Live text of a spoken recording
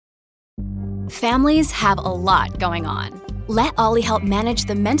Families have a lot going on. Let Ollie help manage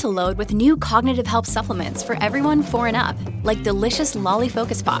the mental load with new cognitive help supplements for everyone 4 and up, like delicious Lolly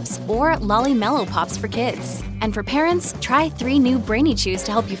Focus Pops or Lolly Mellow Pops for kids. And for parents, try 3 new Brainy Chews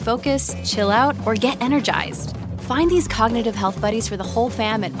to help you focus, chill out, or get energized. Find these cognitive health buddies for the whole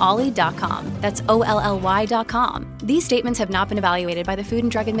fam at ollie.com. That's OLLY.com. These statements have not been evaluated by the Food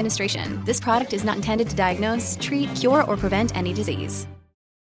and Drug Administration. This product is not intended to diagnose, treat, cure, or prevent any disease.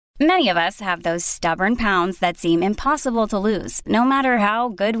 Many of us have those stubborn pounds that seem impossible to lose, no matter how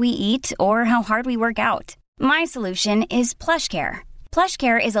good we eat or how hard we work out. My solution is PlushCare.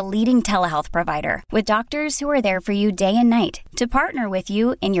 PlushCare is a leading telehealth provider with doctors who are there for you day and night to partner with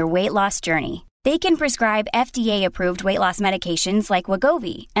you in your weight loss journey. They can prescribe FDA-approved weight loss medications like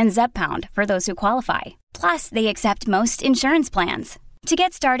Wegovy and Zepbound for those who qualify. Plus, they accept most insurance plans. To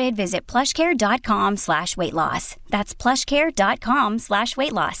get started, visit plushcare.com/weightloss. That's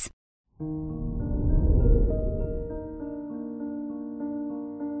plushcare.com/weightloss.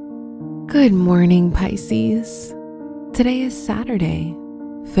 Good morning, Pisces. Today is Saturday,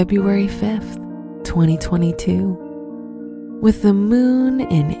 February 5th, 2022. With the moon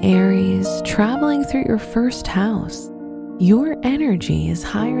in Aries traveling through your first house, your energy is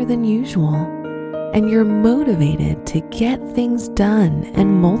higher than usual, and you're motivated to get things done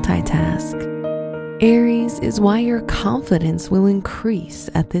and multitask. Aries is why your confidence will increase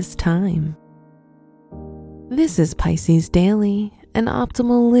at this time. This is Pisces Daily, an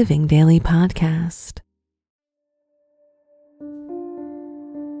Optimal Living Daily podcast.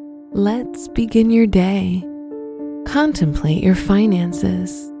 Let's begin your day. Contemplate your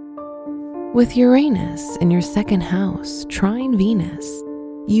finances. With Uranus in your second house trine Venus,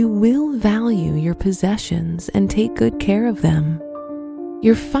 you will value your possessions and take good care of them.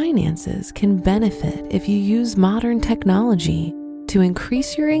 Your finances can benefit if you use modern technology to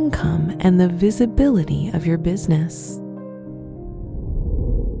increase your income and the visibility of your business.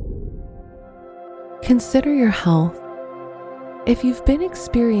 Consider your health. If you've been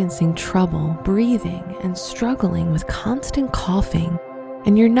experiencing trouble breathing and struggling with constant coughing,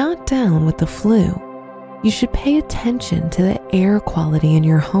 and you're not down with the flu, you should pay attention to the air quality in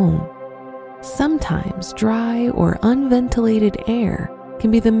your home. Sometimes dry or unventilated air can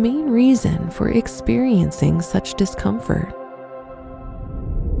be the main reason for experiencing such discomfort.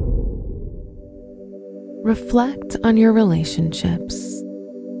 Reflect on your relationships.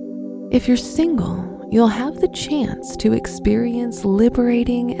 If you're single, you'll have the chance to experience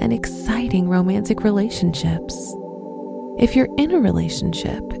liberating and exciting romantic relationships. If you're in a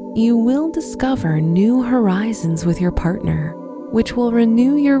relationship, you will discover new horizons with your partner, which will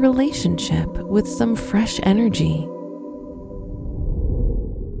renew your relationship with some fresh energy.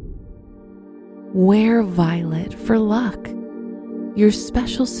 Wear violet for luck. Your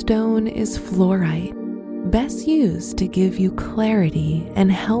special stone is fluorite, best used to give you clarity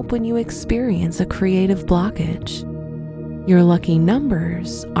and help when you experience a creative blockage. Your lucky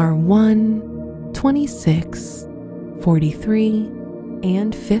numbers are 1, 26, 43,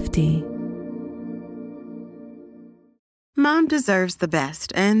 and 50. Mom deserves the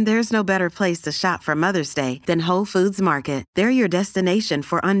best, and there's no better place to shop for Mother's Day than Whole Foods Market. They're your destination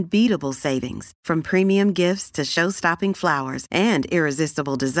for unbeatable savings, from premium gifts to show-stopping flowers and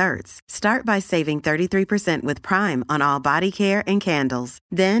irresistible desserts. Start by saving 33% with Prime on all body care and candles.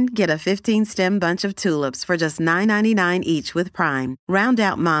 Then get a 15-stem bunch of tulips for just $9.99 each with Prime. Round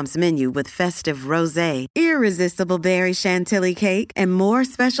out Mom's menu with festive rosé, irresistible berry chantilly cake, and more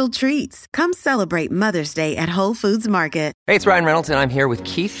special treats. Come celebrate Mother's Day at Whole Foods Market. Hey, it's Ryan Reynolds, and I'm here with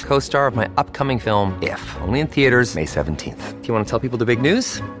Keith, co-star of my upcoming film, If, only in theaters May 17th. Do you want to tell people the big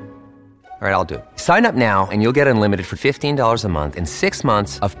news? All right, I'll do it. Sign up now and you'll get unlimited for $15 a month and 6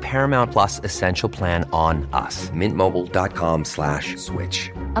 months of Paramount Plus Essential Plan on us.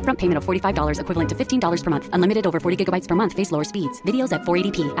 MintMobile.com/switch. Upfront payment of $45 equivalent to $15 per month. Unlimited over 40 gigabytes per month. Face lower speeds. Videos at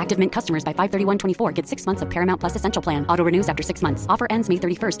 480p. Active Mint customers by 531.24 get 6 months of Paramount Plus Essential Plan. Auto renews after 6 months. Offer ends May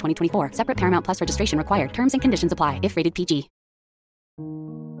 31st, 2024. Separate Paramount Plus registration required. Terms and conditions apply if rated PG.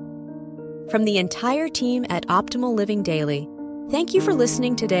 From the entire team at Optimal Living Daily, thank you for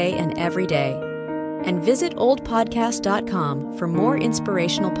listening today and every day. And visit oldpodcast.com for more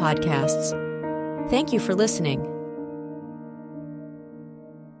inspirational podcasts. Thank you for listening.